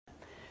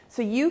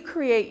So you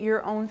create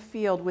your own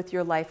field with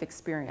your life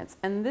experience.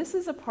 And this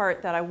is a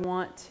part that I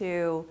want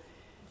to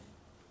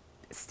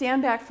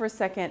stand back for a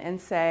second and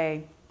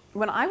say,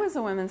 when I was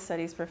a women's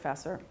studies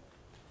professor,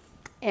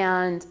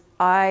 and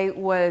I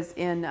was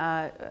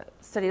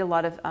studied a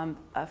lot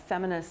of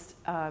feminist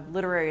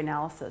literary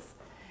analysis.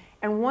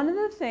 And one of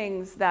the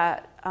things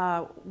that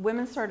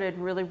women started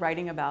really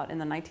writing about in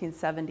the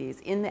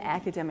 1970s in the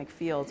academic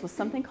fields was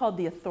something called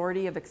the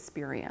authority of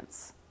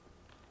experience.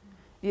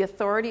 The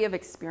authority of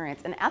experience.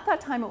 And at that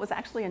time, it was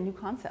actually a new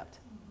concept.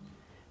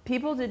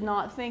 People did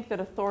not think that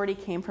authority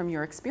came from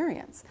your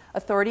experience.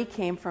 Authority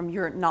came from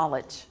your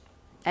knowledge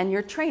and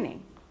your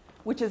training,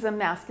 which is a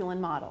masculine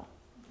model,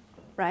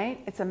 right?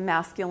 It's a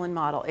masculine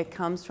model. It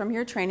comes from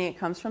your training. It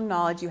comes from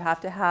knowledge. You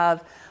have to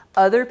have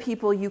other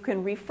people you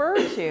can refer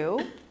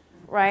to,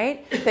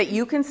 right? That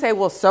you can say,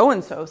 well,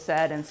 so-and-so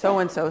said, and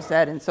so-and-so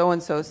said, and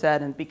so-and-so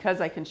said, and because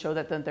I can show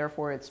that, then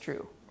therefore it's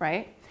true,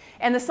 right?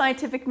 And the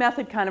scientific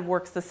method kind of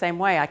works the same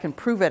way. I can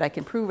prove it, I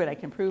can prove it, I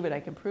can prove it, I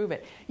can prove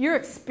it. Your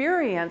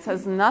experience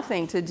has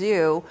nothing to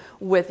do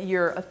with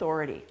your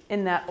authority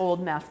in that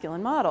old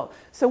masculine model.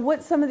 So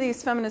what some of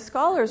these feminist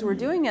scholars were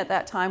doing at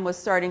that time was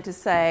starting to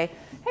say,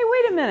 hey,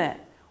 wait a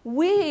minute.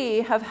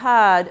 We have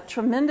had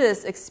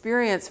tremendous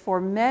experience for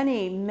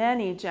many,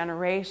 many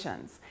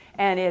generations,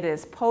 and it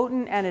is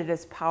potent and it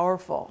is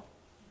powerful.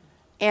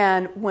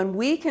 And when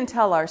we can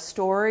tell our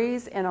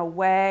stories in a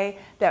way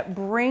that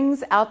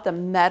brings out the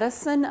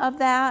medicine of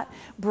that,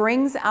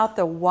 brings out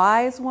the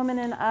wise woman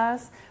in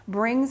us,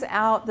 brings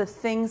out the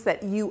things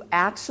that you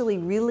actually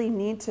really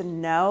need to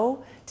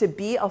know to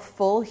be a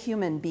full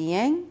human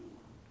being,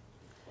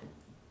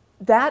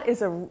 that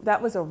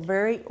was a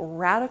very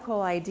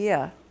radical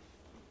idea.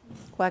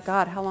 My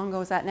God, how long ago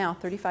was that now?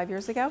 35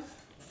 years ago?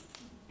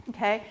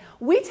 Okay.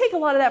 We take a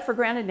lot of that for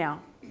granted now,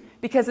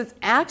 because it's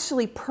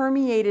actually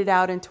permeated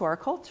out into our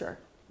culture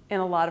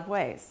in a lot of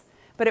ways.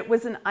 But it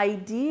was an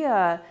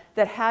idea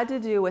that had to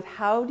do with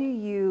how do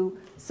you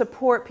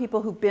support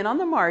people who've been on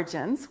the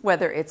margins,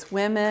 whether it's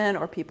women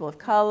or people of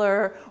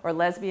color or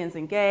lesbians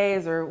and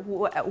gays or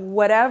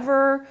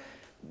whatever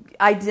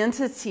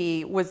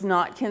identity was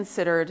not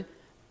considered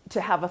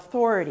to have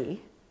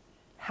authority.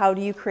 How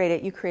do you create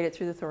it? You create it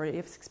through the authority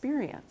of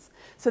experience.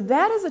 So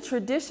that is a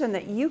tradition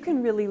that you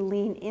can really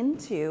lean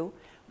into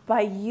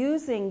by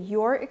using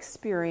your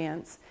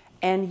experience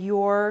and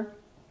your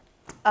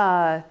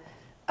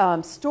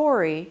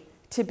story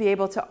to be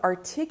able to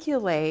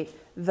articulate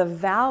the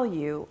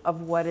value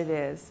of what it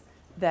is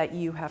that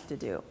you have to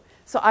do.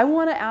 So I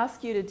want to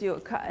ask you to do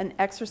an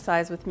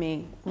exercise with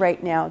me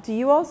right now. Do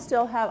you all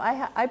still have,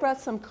 I brought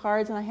some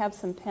cards and I have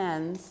some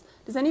pens.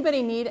 Does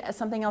anybody need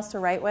something else to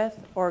write with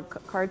or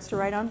cards to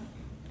write on?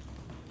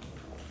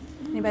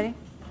 Anybody?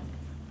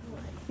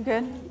 You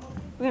good?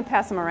 We're going to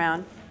pass them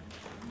around.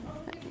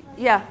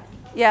 Yeah,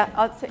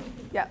 I'll say,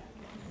 yeah.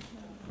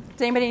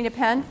 Does anybody need a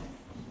pen?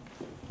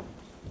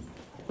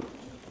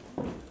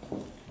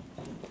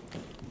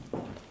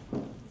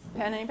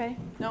 Pen, anybody?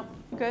 No?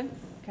 Good?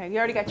 Okay, you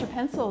already got your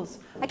pencils.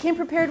 I came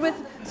prepared with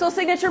Soul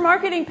Signature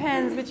marketing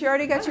pens, but you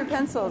already got your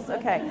pencils.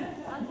 Okay.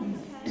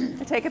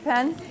 Take a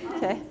pen?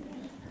 Okay.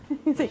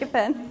 Take a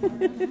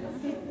pen.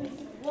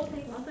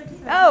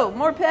 Oh,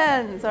 more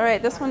pens. All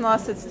right, this one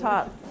lost its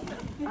top.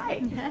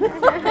 Hi.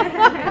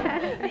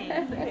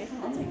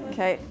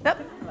 Okay.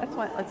 Yep. That's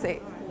one. Let's see.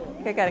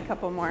 I got a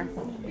couple more.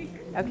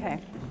 Okay.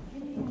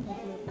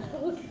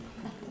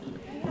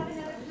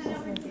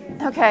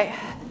 Okay.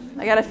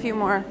 I got a few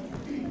more.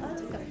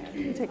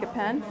 You take a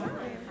pen.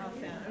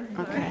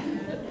 Okay.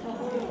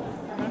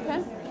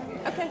 Okay.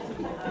 Okay.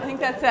 I think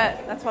that's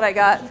it. That's what I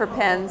got for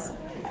pens.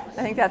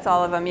 I think that's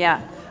all of them.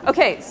 Yeah.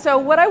 Okay. So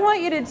what I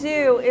want you to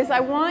do is I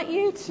want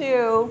you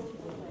to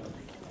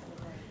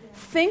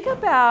think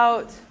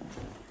about,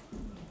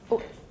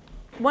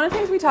 one of the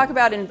things we talk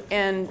about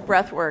in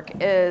breath work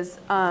is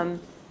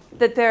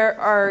that there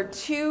are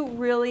two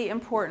really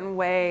important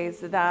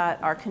ways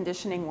that our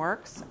conditioning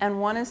works,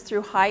 and one is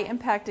through high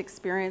impact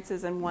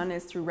experiences and one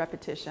is through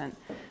repetition.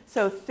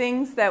 So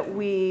things that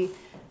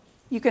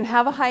you can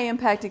have a high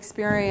impact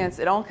experience,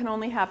 it all can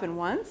only happen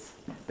once,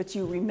 but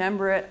you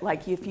remember it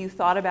like if you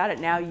thought about it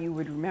now, you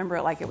would remember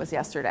it like it was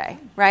yesterday,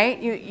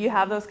 right? You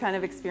have those kind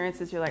of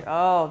experiences, you're like,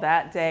 oh,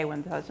 that day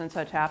when such and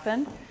such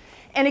happened.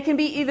 And it can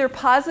be either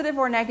positive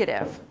or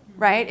negative,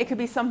 right? It could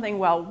be something,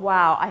 well,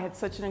 wow, I had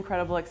such an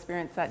incredible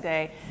experience that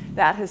day.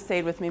 That has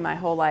stayed with me my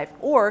whole life.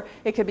 Or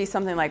it could be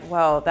something like,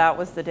 well, that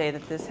was the day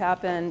that this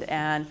happened,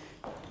 and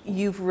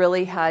you've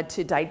really had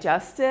to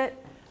digest it.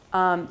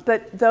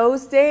 But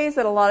those days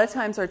that a lot of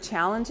times are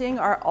challenging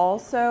are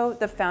also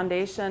the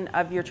foundation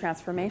of your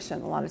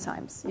transformation a lot of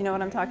times. You know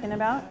what I'm talking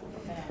about?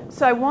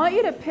 So I want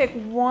you to pick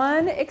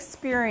one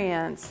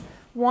experience,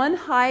 one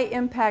high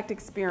impact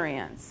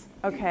experience,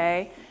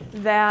 okay,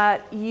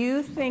 that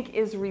you think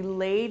is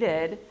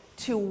related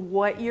to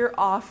what you're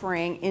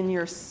offering in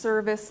your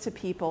service to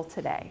people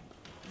today.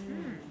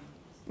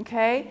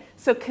 Okay?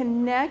 So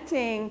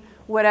connecting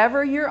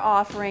whatever you're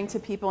offering to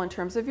people in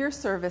terms of your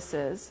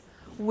services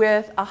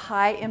with a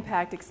high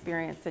impact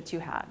experience that you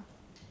had.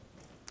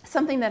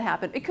 something that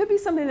happened. It could be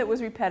something that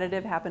was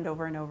repetitive, happened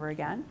over and over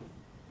again.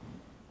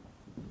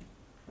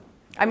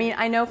 I mean,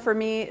 I know for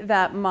me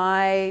that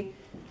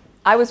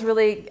I was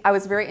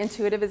very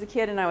intuitive as a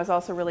kid, and I was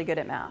also really good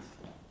at math.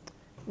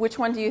 Which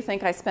one do you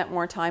think I spent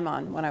more time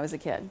on when I was a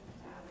kid?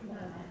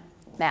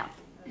 Math.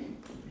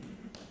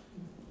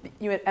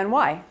 And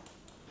why?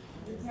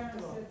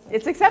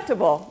 It's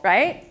acceptable,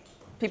 right?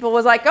 People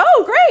was like,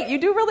 oh, great, you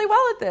do really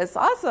well at this.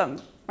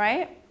 Awesome,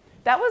 right?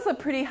 That was a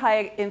pretty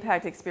high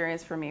impact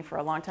experience for me for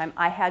a long time.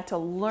 I had to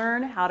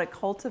learn how to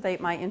cultivate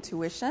my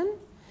intuition,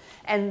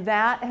 and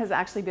that has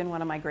actually been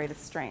one of my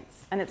greatest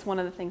strengths. And it's one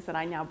of the things that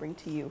I now bring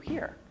to you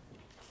here.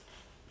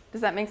 Does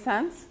that make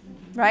sense?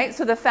 Right?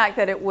 So the fact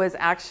that it was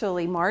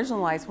actually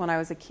marginalized when I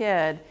was a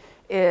kid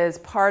is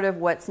part of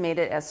what's made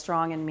it as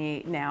strong in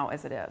me now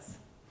as it is.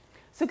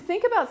 So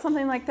think about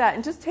something like that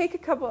and just take a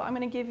couple, I'm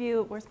going to give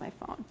you, where's my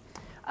phone?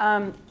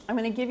 I'm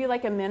going to give you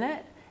like a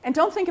minute, and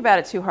don't think about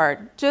it too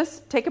hard.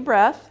 Just take a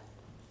breath.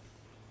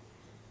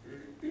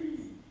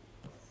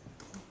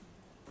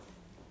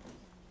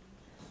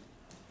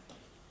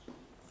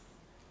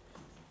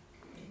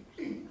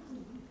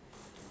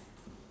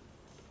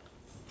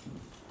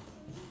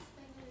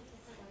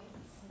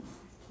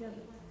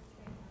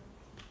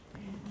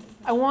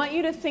 I want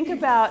you to think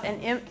about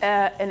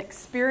an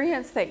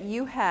experience that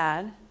you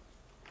had,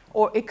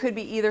 or it could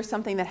be either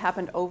something that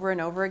happened over and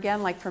over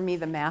again, like for me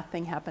the math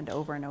thing happened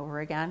over and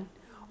over again,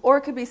 or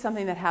it could be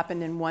something that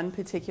happened in one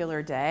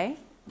particular day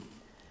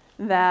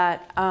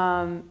that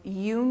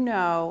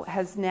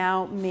has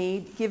now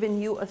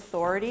given you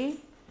authority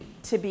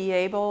to be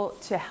able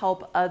to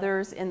help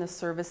others in the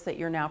service that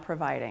you're now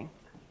providing.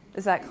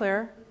 Is that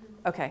clear?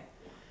 Okay.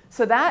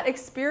 So that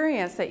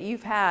experience that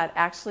you've had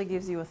actually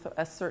gives you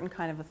a certain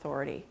kind of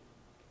authority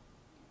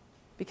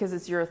because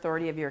it's your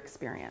authority of your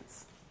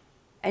experience.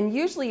 And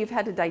usually you've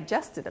had to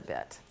digest it a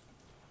bit.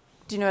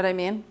 Do you know what I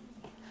mean?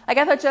 Like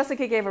I thought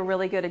Jessica gave a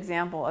really good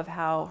example of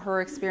how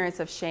her experience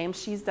of shame,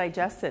 she's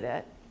digested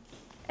it,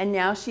 and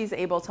now she's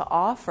able to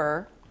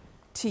offer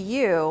to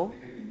you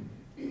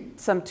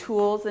some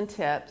tools and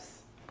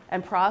tips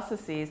and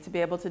processes to be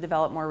able to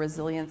develop more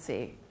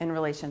resiliency in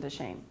relation to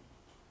shame.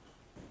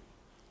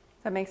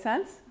 Does that make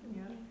sense?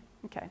 Yeah.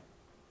 Okay.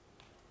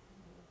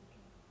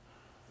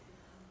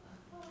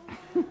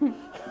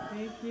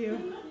 Thank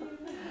you.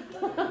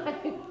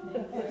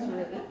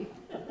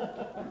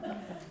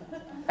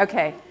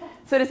 Okay.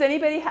 So does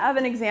anybody have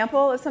an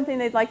example of something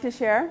they'd like to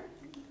share?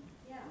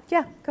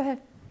 Yeah, go ahead.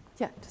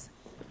 Yeah, just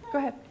go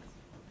ahead.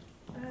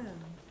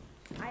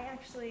 I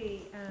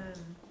actually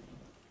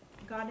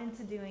got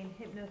into doing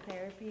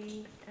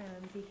hypnotherapy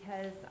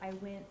because I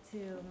went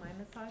to my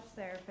massage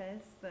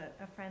therapist,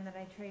 a friend that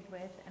I trade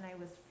with, and I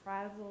was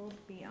frazzled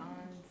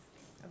beyond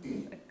a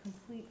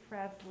complete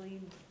frazzly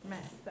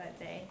mess that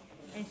day.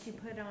 And she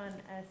put on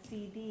a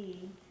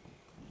CD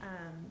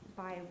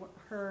by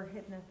her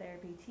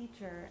hypnotherapy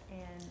teacher,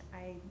 and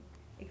I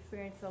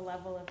experienced a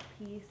level of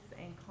peace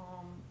and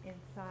calm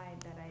inside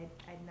that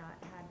I'd not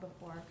had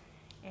before.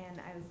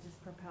 And I was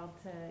just propelled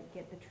to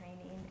get the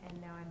training,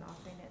 and now I'm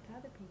offering it to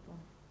other people.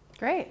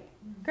 Great,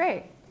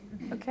 great.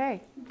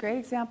 Okay, great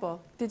example.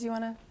 Did you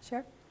want to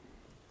share?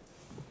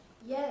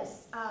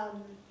 Yes, I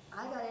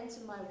got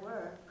into my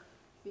work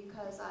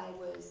because I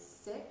was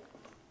sick,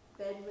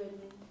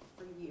 bedridden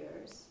for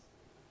years,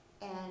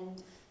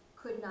 and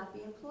could not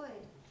be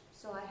employed.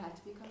 So I had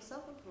to become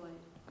self-employed.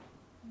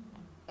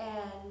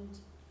 And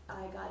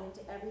I got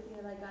into everything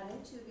that I got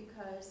into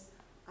because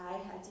I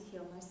had to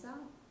heal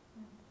myself.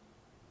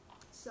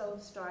 So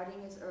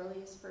starting as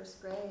early as first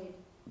grade,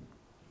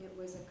 it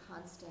was a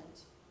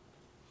constant.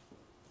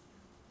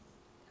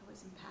 It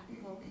was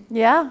impactful.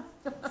 Yeah.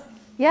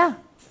 Yeah.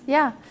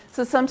 Yeah.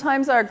 So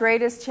sometimes our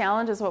greatest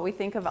challenge is what we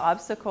think of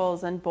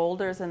obstacles and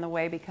boulders in the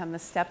way become the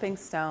stepping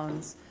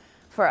stones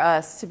for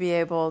us to be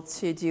able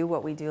to do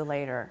what we do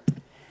later.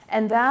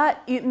 And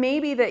that it may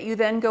be that you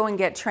then go and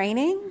get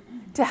training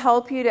to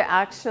help you to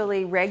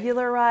actually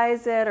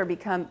regularize it or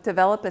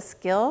develop a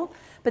skill.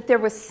 But there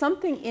was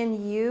something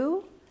in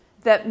you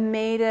that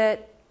made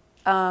it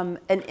an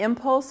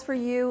impulse for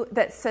you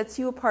that sets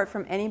you apart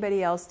from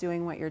anybody else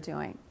doing what you're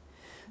doing.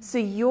 So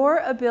your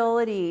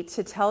ability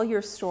to tell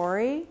your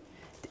story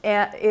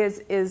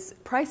is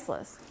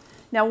priceless.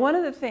 Now, one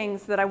of the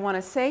things that I want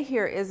to say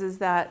here is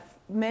that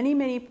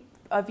many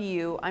of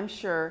you, I'm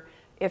sure,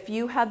 if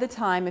you had the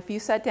time, if you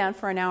sat down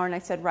for an hour and I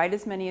said, write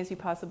as many as you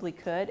possibly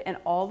could, and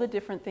all the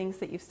different things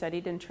that you've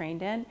studied and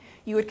trained in,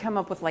 you would come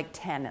up with like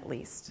 10 at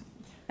least.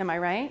 Am I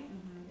right?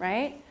 Mm-hmm.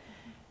 Right?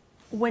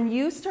 When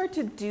you start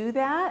to do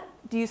that,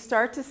 do you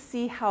start to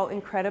see how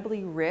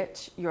incredibly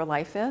rich your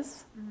life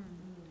is? Mm-hmm.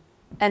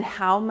 And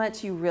how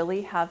much you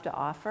really have to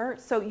offer?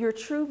 So your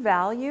true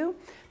value,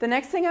 the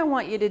next thing I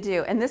want you to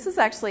do, and this is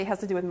actually has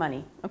to do with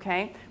money,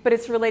 okay? But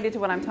it's related to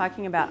what I'm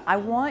talking about. I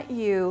want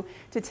you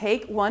to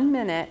take 1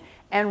 minute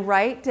and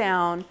write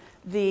down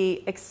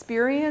the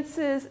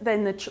experiences,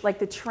 then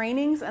the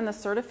trainings and the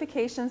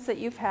certifications that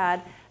you've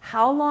had,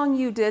 how long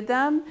you did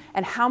them,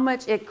 and how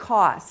much it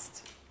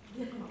cost.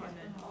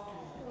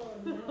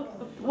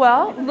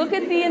 Well, look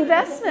at the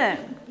investment.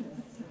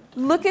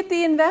 Look at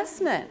the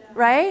investment,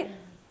 right?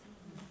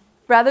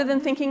 Rather than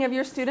thinking of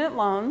your student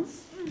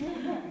loans,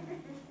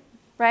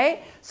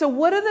 right? So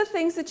what are the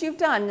things that you've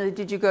done?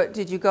 Did you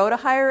go to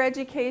higher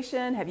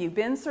education? Have you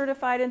been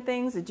certified in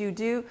things? Did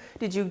you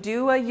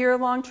do a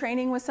year-long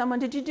training with someone?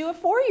 Did you do a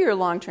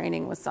 4-year-long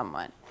training with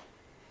someone?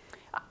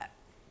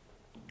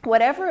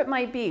 Whatever it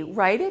might be,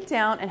 write it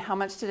down, and how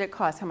much did it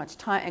cost? How much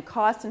time it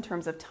cost in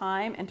terms of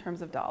time, in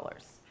terms of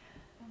dollars.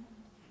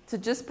 So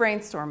just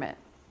brainstorm it.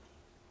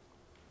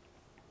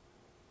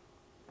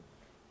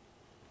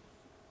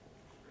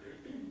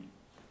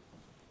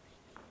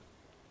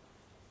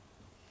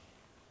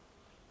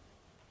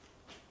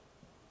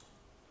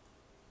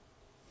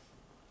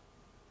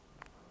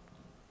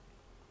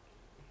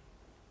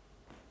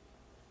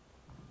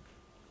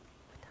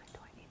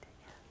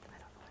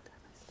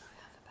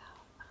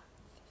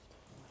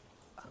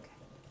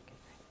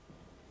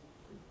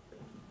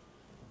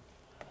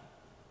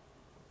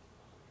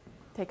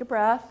 Take a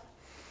breath.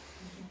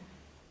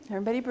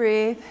 Everybody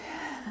breathe.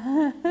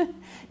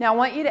 Now I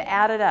want you to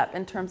add it up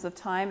in terms of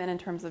time and in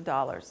terms of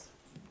dollars.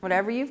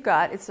 Whatever you've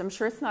got, I'm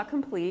sure it's not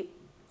complete.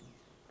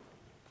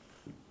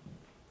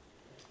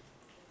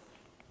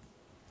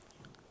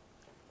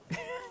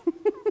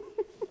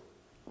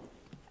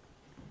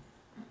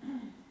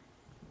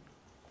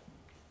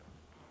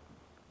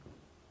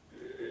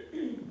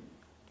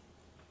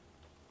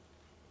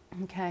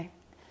 Okay.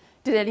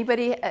 Did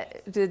anybody,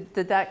 did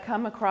that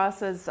come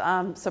across as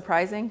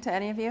surprising to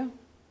any of you?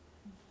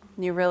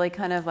 You really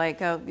kind of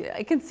like, oh,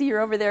 I can see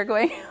you're over there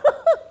going,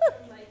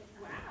 like,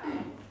 wow.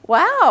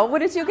 Wow, what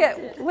did you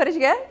get? What did you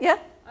get? Yeah?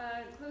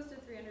 Close to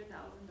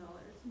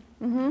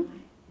 $300,000. Mm-hmm.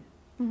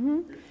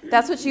 Mm-hmm.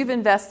 That's what you've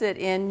invested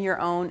in your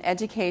own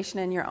education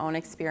and your own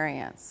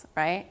experience,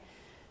 right?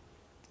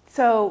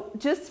 So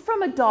just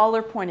from a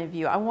dollar point of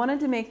view, I wanted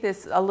to make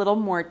this a little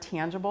more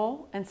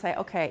tangible and say,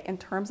 okay, in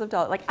terms of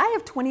dollar, like I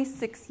have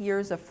 26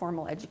 years of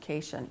formal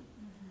education.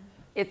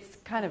 It's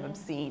kind of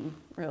obscene,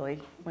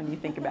 really, when you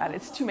think about it.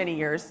 It's too many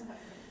years.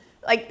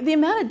 Like the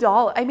amount of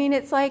dollar, I mean,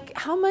 it's like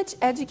how much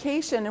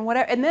education and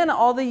whatever, and then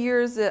all the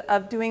years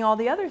of doing all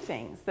the other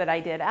things that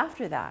I did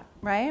after that,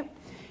 right?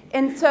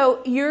 And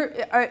so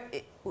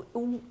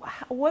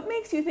what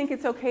makes you think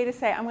it's okay to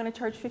say, I'm going to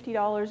charge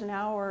 $50 an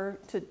hour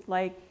to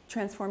like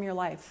transform your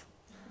life?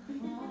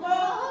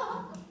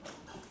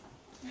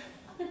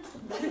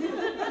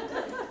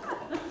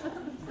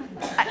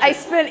 I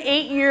spent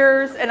 8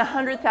 years and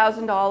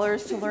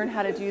 $100,000 to learn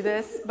how to do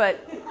this,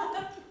 but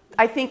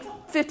I think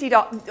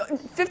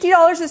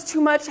 $50 is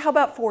too much. How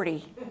about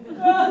 40?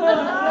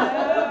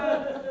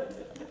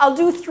 I'll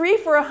do 3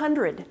 for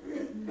 100.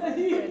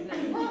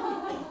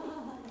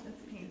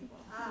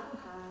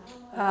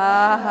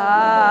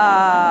 Aha.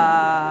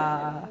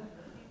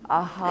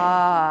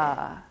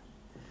 Aha.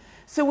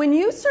 So when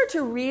you start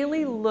to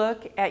really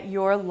look at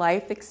your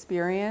life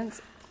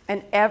experience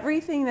and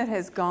everything that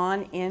has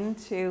gone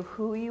into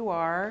who you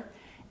are,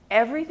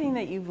 everything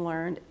that you've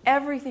learned,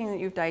 everything that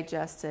you've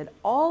digested,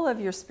 all of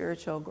your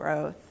spiritual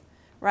growth,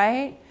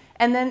 right?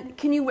 And then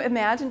can you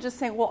imagine just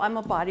saying, well, I'm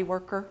a body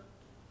worker?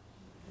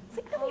 It's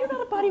like, no, you're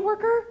not a body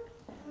worker.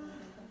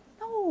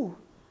 No.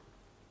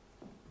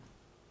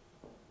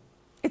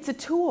 It's a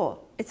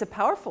tool. It's a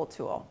powerful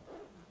tool.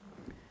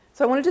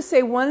 So I wanted to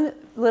say one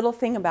little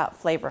thing about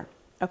flavor.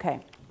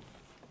 Okay.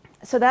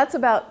 So that's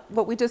about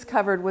what we just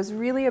covered was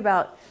really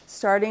about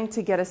starting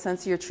to get a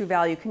sense of your true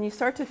value. Can you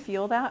start to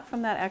feel that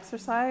from that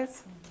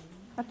exercise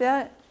a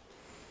bit?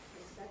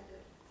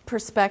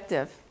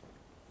 Perspective.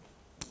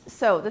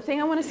 So the thing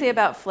I want to say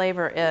about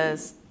flavor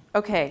is,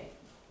 okay,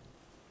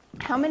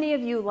 how many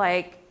of you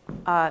like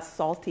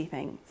salty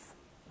things?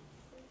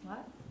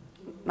 What?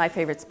 My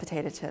favorite's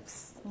potato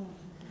chips.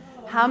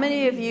 How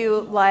many of you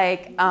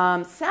like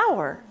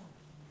sour?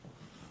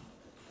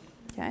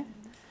 Okay.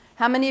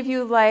 How many of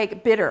you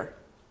like bitter?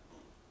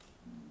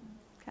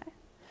 Okay.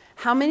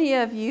 How many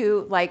of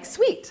you like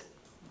sweet?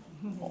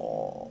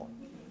 Oh.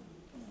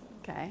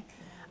 Okay.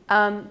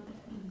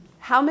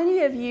 How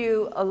many of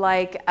you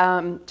like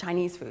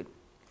Chinese food?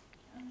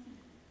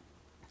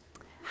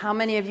 How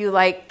many of you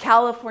like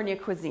California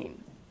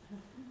cuisine?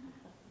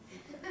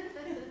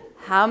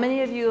 How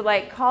many of you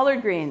like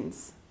collard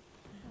greens?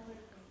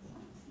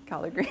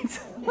 Collard greens.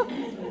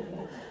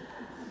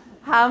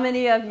 How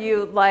many of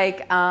you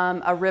like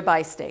a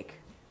ribeye steak?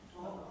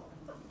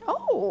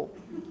 Oh,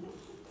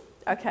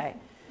 okay.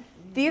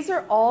 These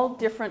are all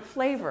different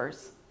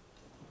flavors.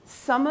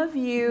 Some of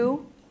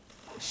you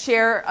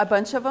share a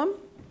bunch of them.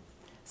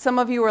 Some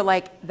of you are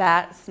like,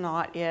 that's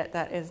not it.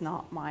 That is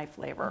not my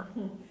flavor.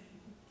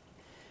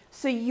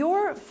 So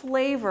your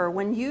flavor,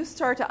 when you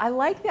start to, I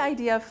like the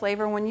idea of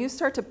flavor, when you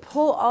start to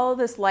pull all of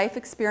this life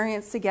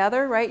experience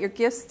together, right? Your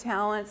gifts,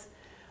 talents,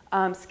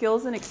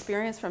 skills and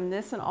experience from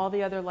this and all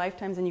the other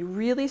lifetimes, and you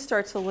really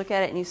start to look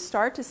at it and you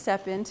start to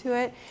step into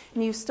it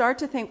and you start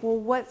to think, well,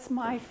 what's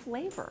my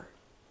flavor?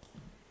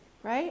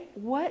 Right?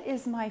 What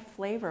is my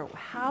flavor?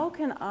 How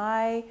can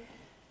I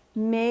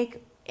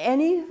make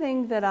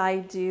anything that I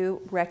do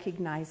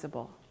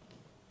recognizable?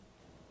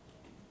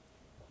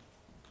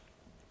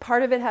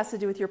 Part of it has to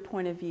do with your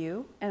point of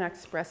view and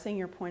expressing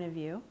your point of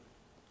view,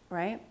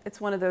 right? It's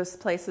one of those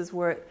places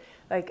where,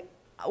 like,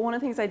 one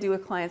of the things I do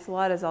with clients a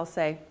lot is I'll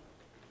say,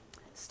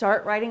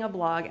 start writing a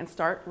blog and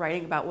start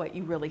writing about what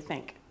you really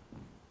think.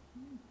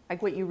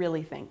 Like what you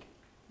really think.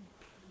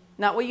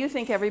 Not what you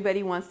think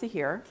everybody wants to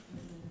hear,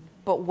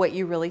 but what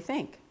you really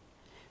think.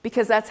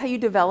 Because that's how you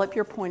develop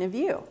your point of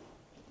view.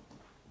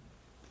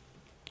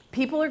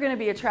 People are going to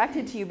be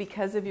attracted to you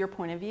because of your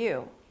point of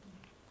view.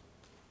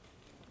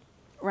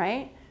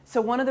 Right? So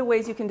one of the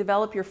ways you can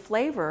develop your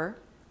flavor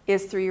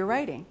is through your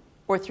writing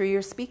or through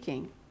your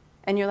speaking.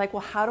 And you're like,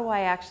 well, how do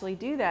I actually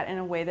do that in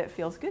a way that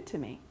feels good to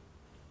me?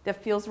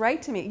 That feels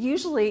right to me?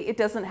 Usually it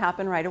doesn't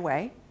happen right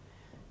away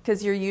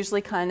because you're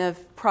usually kind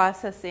of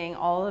processing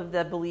all of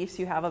the beliefs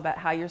you have about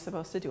how you're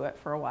supposed to do it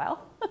for a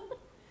while.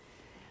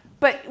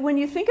 But when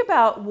you think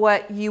about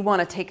what you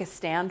want to take a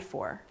stand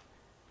for,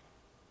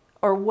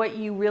 or what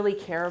you really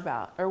care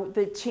about, or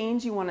the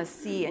change you want to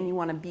see and you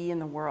want to be in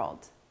the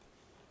world,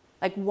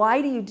 like,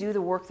 why do you do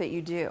the work that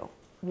you do?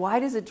 Why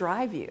does it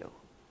drive you?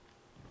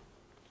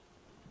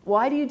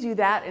 Why do you do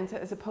that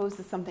as opposed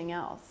to something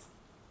else?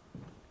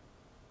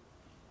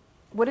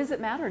 What does it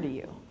matter to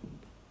you?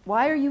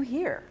 Why are you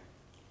here?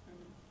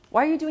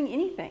 Why are you doing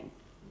anything?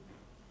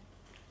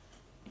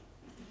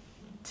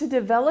 To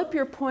develop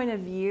your point of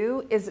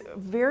view is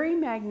very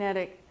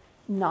magnetic,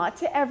 not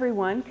to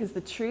everyone, because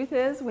the truth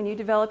is, when you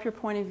develop your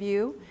point of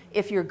view,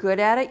 if you're good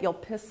at it, you'll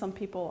piss some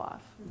people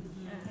off.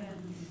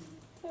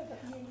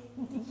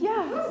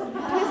 Yeah,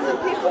 piss some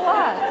people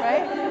off,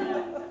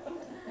 right?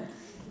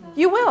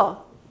 You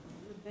will.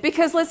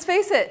 Because let's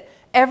face it,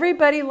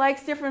 everybody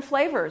likes different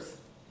flavors.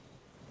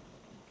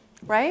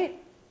 Right?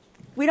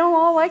 We don't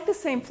all like the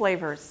same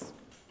flavors.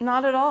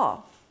 Not at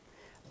all.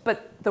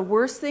 But the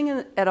worst thing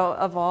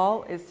of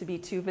all is to be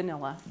too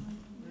vanilla.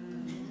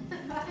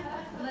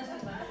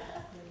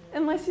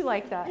 Unless you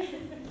like that.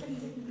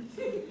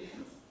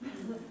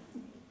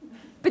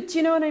 But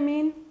you know what I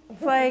mean?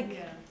 It's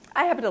like,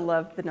 I happen to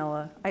love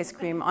vanilla ice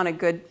cream on a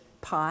good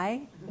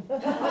pie.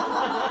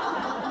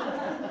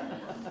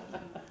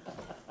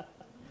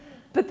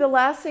 But the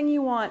last thing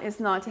you want is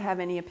not to have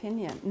any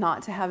opinion,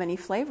 not to have any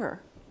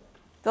flavor.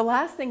 The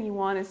last thing you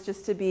want is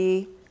just to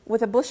be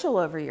with a bushel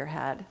over your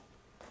head,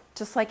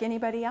 just like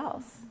anybody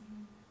else.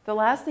 The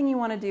last thing you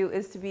want to do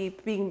is to be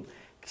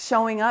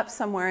showing up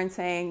somewhere and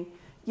saying,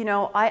 you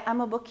know,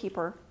 I'm a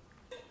bookkeeper.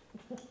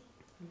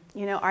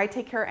 You know, I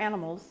take care of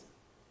animals.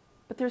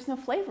 But there's no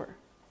flavor.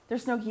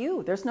 There's no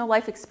you. There's no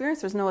life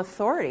experience. There's no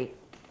authority.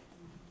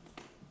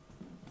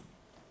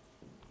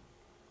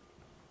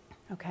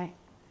 Okay.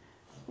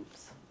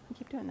 Oops. I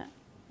keep doing that.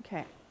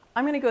 Okay.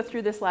 I'm going to go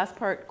through this last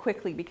part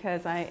quickly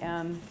because I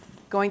am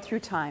going through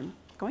time.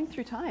 Going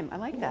through time. I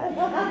like that.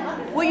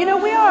 Well, you know,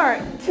 we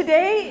are.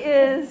 Today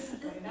is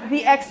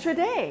the extra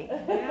day.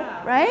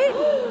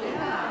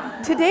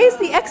 Right? Today's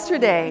the extra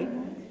day.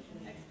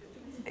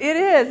 It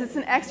is. It's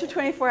an extra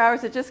 24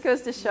 hours. It just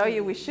goes to show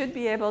you we should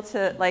be able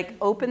to, like,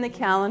 open the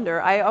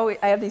calendar. I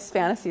have these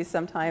fantasies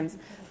sometimes,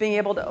 being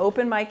able to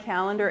open my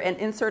calendar and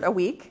insert a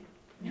week.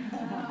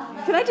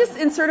 Can I just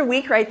insert a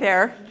week right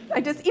there?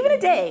 Even a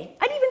day.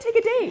 I'd even take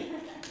a day.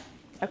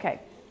 Okay.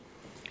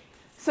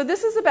 So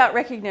this is about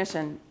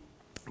recognition.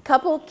 A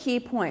couple key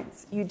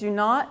points. You do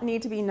not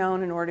need to be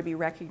known in order to be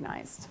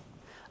recognized.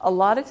 A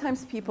lot of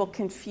times people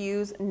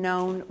confuse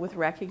known with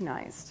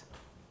recognized.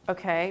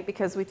 Okay?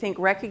 Because we think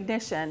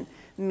recognition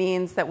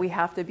means that we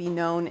have to be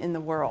known in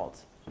the world.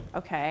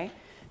 Okay?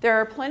 There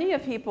are plenty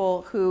of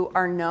people who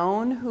are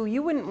known who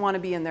you wouldn't want to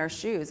be in their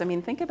shoes. I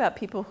mean, think about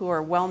people who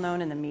are well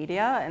known in the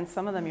media, and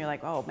some of them you're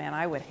like, oh man,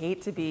 I would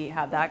hate to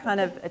have that kind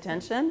of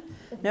attention.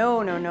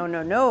 No.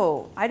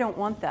 I don't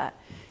want that.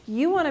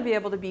 You want to be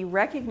able to be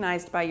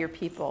recognized by your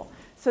people.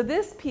 So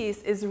this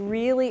piece is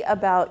really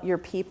about your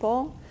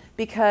people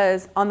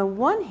because on the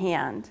one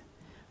hand,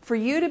 for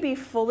you to be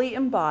fully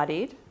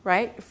embodied,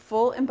 right,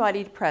 full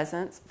embodied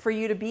presence, for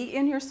you to be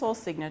in your soul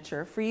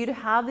signature, for you to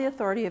have the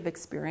authority of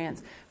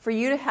experience, for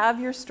you to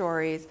have your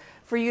stories,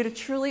 for you to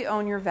truly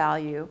own your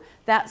value,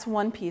 that's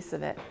one piece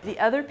of it. The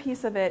other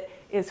piece of it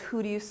is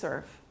who do you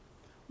serve?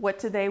 What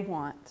do they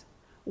want?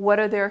 What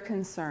are their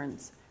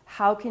concerns?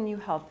 How can you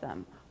help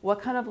them?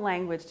 What kind of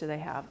language do they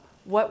have?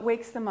 What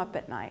wakes them up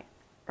at night,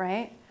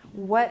 right?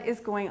 What is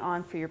going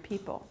on for your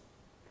people?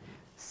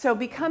 So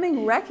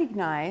becoming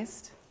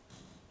recognized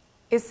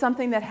is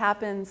something that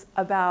happens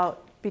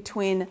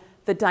between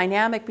the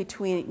dynamic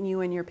between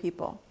you and your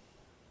people.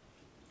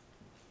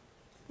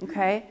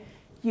 Okay?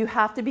 You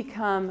have to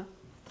become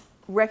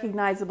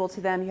recognizable to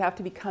them. You have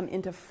to become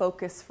into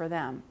focus for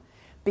them.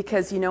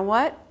 Because you know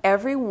what?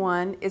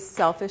 Everyone is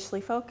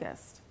selfishly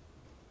focused.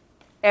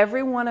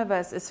 Every one of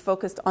us is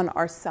focused on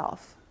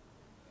ourself.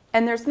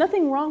 And there's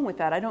nothing wrong with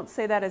that. I don't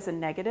say that as a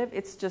negative.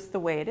 It's just the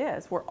way it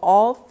is. We're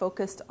all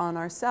focused on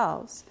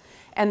ourselves.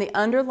 And the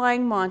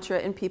underlying mantra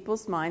in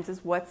people's minds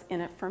is, what's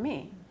in it for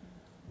me?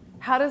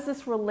 How does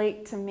this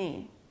relate to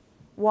me?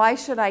 Why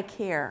should I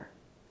care?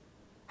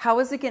 How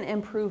is it going to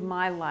improve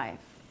my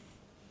life?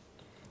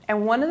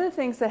 And one of the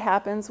things that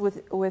happens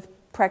with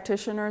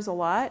practitioners a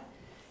lot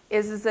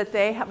is that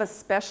they have a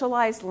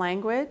specialized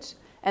language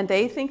and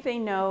they think they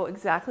know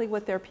exactly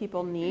what their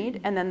people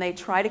need, and then they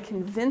try to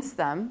convince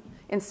them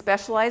in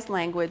specialized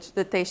language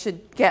that they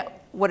should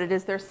get what it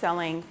is they're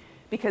selling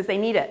because they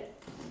need it.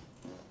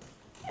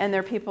 And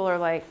their people are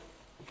like,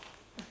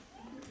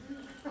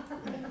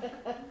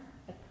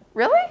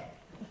 really?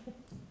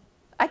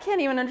 I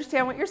can't even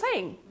understand what you're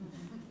saying.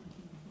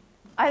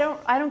 I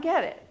don't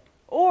get it.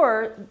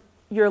 Or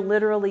you're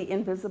literally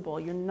invisible.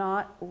 You're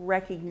not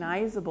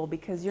recognizable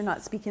because you're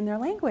not speaking their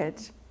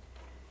language.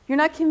 You're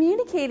not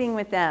communicating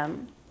with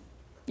them.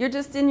 You're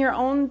just in your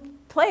own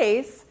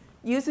place,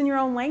 using your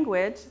own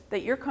language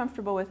that you're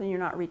comfortable with, and you're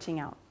not reaching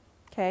out.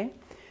 Okay?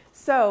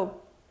 So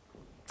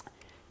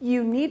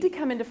you need to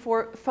come into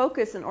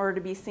focus in order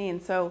to be seen.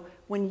 So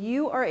when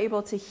you are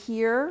able to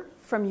hear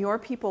from your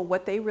people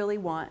what they really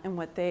want and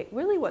what they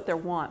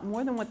want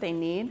more than what they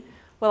need,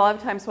 well, a lot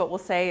of times what we'll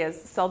say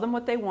is sell them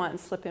what they want and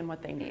slip in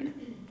what they need,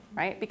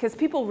 right? Because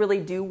people really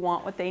do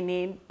want what they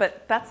need,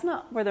 but that's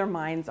not where their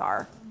minds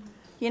are.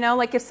 You know,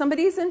 like if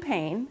somebody's in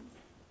pain,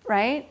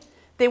 right,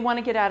 they want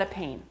to get out of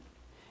pain.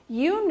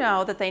 You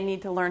know that they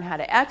need to learn how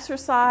to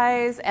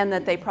exercise and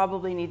that they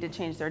probably need to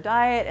change their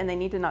diet and they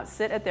need to not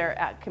sit at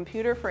their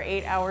computer for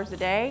 8 hours a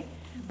day.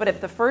 But if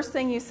the first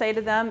thing you say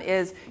to them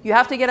is, you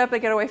have to get up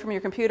and get away from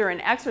your computer and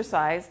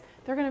exercise,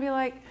 they're going to be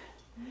like,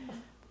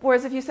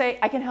 whereas if you say,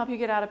 I can help you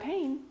get out of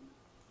pain,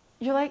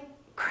 you're like,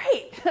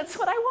 great, that's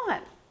what I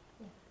want.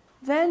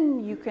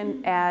 Then you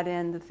can add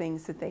in the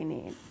things that they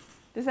need.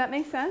 Does that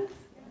make sense?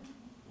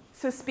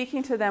 So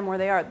speaking to them where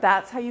they are,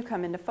 that's how you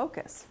come into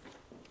focus.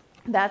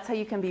 That's how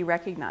you can be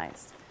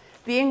recognized.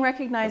 Being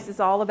recognized is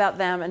all about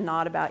them and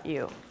not about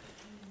you.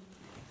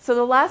 So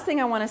the last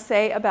thing I want to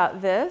say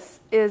about this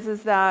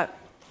is that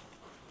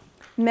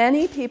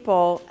many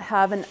people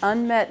have an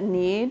unmet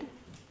need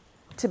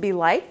to be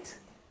liked,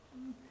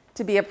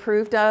 to be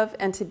approved of,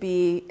 and to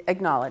be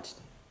acknowledged.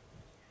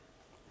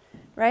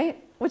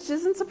 Right? Which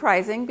isn't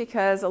surprising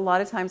because a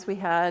lot of times we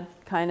had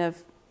kind of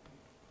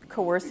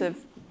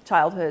coercive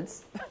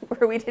childhoods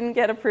where we didn't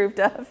get approved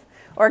of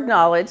or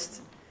acknowledged.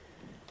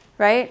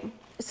 Right?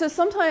 So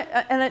sometimes,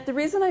 and the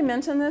reason I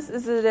mention this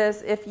is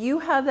if you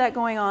have that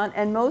going on,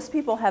 and most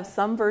people have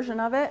some version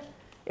of it,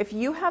 if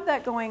you have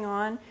that going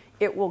on,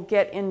 it will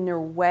get in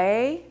your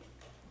way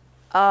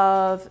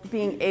of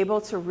being able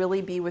to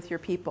really be with your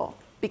people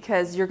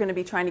because you're going to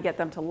be trying to get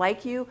them to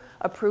like you,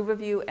 approve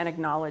of you, and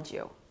acknowledge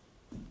you.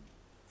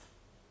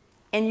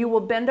 And you will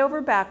bend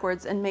over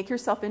backwards and make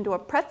yourself into a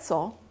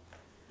pretzel,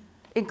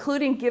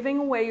 including giving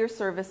away your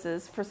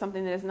services for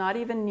something that is not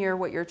even near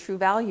what your true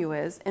value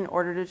is in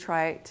order to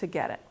try to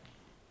get it.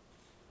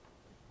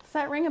 Does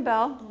that ring a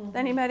bell? Mm-hmm.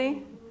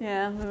 Anybody?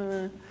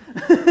 Yeah.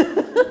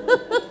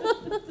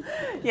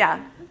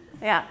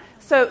 Yeah.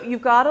 So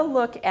you've got to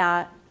look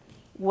at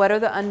what are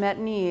the unmet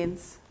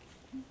needs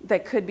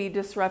that could be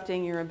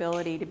disrupting your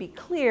ability to be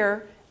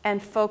clear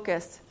and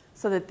focused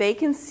so that they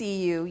can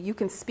see you, you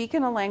can speak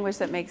in a language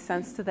that makes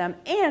sense to them,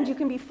 and you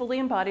can be fully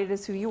embodied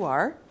as who you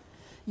are.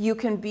 You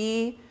can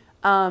be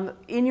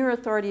in your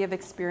authority of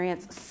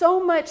experience,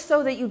 so much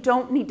so that you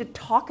don't need to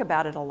talk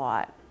about it a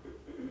lot.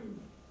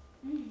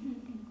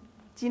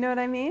 Do you know what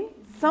I mean?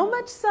 So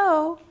much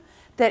so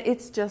that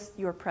it's just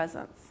your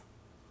presence.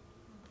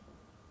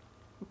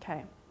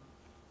 Okay.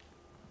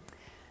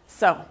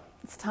 So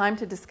it's time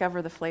to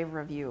discover the flavor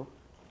of you.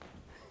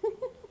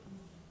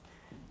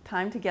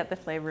 Time to get the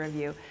flavor of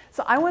you.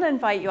 So I want to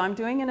invite you. I'm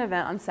doing an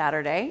event on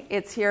Saturday.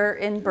 It's here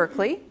in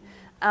Berkeley.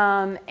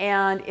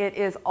 And it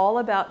is all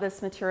about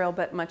this material,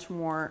 but much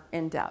more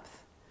in depth.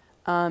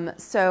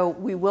 So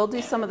we will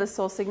do some of the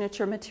soul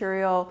signature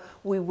material.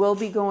 We will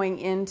be going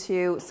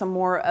into some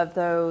more of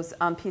those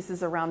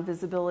pieces around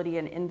visibility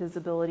and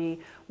invisibility.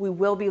 We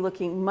will be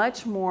looking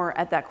much more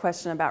at that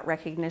question about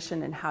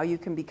recognition and how you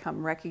can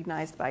become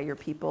recognized by your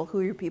people,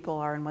 who your people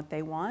are and what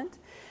they want.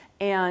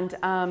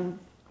 And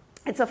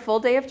it's a full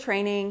day of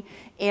training,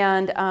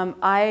 and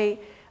I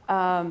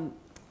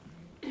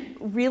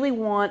really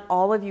want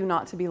all of you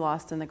not to be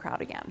lost in the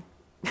crowd again.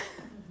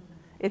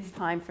 It's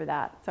time for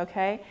that,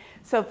 okay?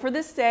 So for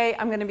this day,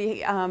 I'm going to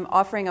be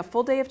offering a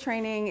full day of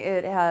training.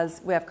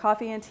 We have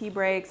coffee and tea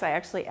breaks. I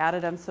actually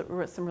added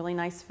some really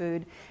nice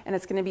food, and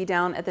it's going to be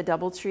down at the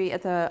DoubleTree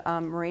at the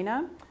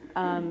marina,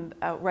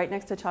 right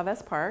next to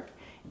Chavez Park.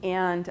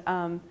 And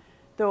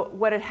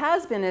what it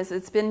has been is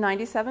it's been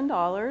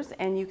 $97,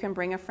 and you can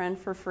bring a friend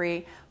for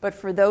free. But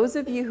for those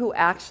of you who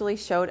actually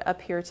showed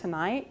up here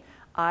tonight,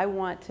 I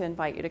want to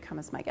invite you to come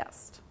as my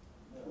guest.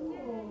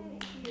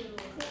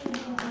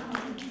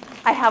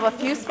 I have a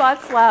few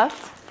spots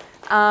left,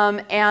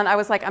 and I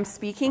was like, I'm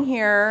speaking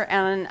here,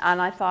 and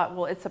I thought,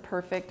 well, it's a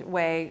perfect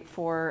way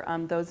for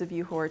those of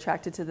you who are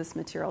attracted to this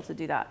material to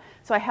do that.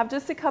 So I have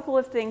just a couple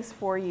of things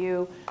for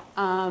you.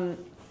 So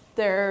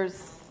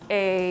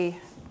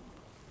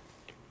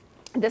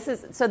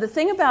the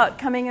thing about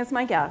coming as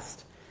my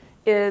guest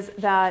is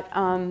that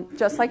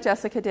just like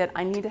Jessica did,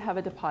 I need to have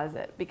a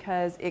deposit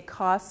because it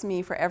costs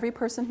me for every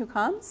person who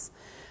comes.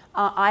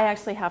 I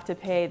actually have to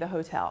pay the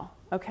hotel,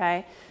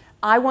 okay?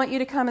 I want you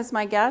to come as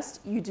my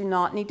guest. You do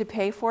not need to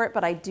pay for it,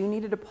 but I do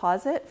need a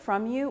deposit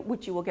from you,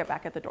 which you will get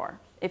back at the door.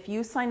 If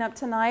you sign up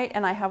tonight,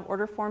 and I have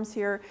order forms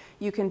here,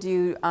 you can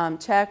do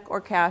check or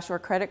cash or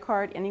credit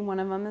card. Any one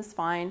of them is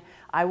fine.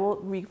 I will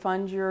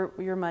refund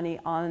your money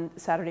on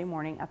Saturday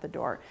morning at the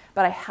door.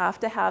 But I have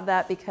to have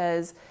that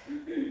because,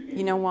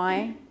 you know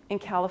why? In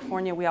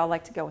California, we all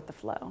like to go with the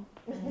flow.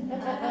 Do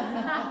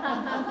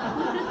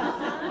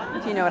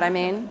you know what I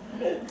mean?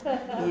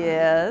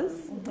 Yes.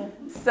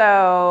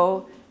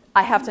 So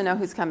I have to know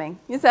who's coming.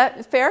 Is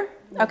that fair?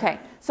 Okay.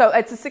 So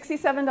it's a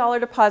 $67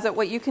 deposit.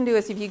 What you can do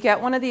is if you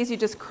get one of these, you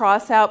just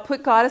cross out,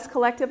 put Goddess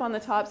Collective on the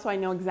top so I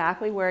know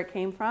exactly where it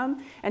came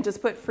from, and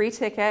just put free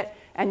ticket,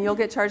 and you'll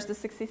get charged the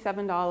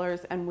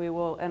 $67,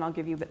 and I'll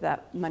give you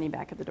that money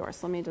back at the door.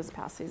 So let me just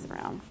pass these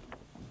around.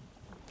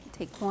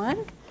 Take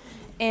one.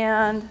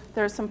 And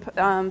there's some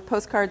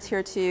postcards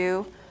here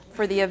too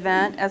for the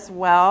event as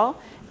well.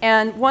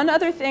 And one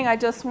other thing I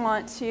just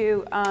want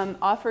to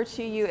offer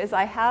to you is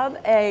I have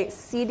a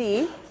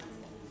CD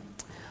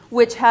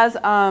which has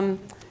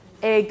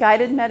a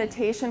guided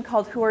meditation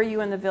called Who Are You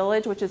in the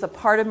Village, which is a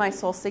part of my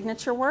soul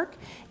signature work.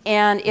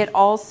 And it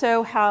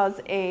also has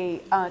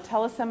a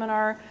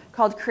teleseminar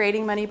called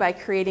Creating Money by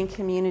Creating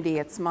Community.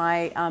 It's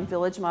my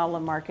village model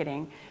of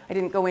marketing. I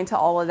didn't go into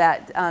all of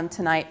that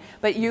tonight,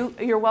 but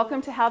you're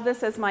welcome to have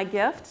this as my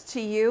gift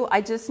to you.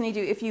 I just need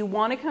you, if you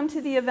want to come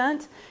to the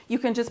event, you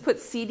can just put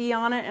CD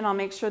on it, and I'll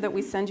make sure that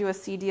we send you a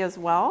CD as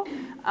well.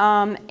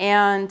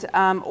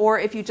 Or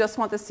if you just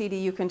want the CD,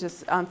 you can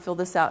just fill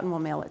this out and we'll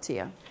mail it to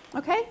you.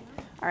 Okay?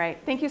 All right.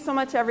 Thank you so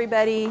much,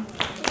 everybody.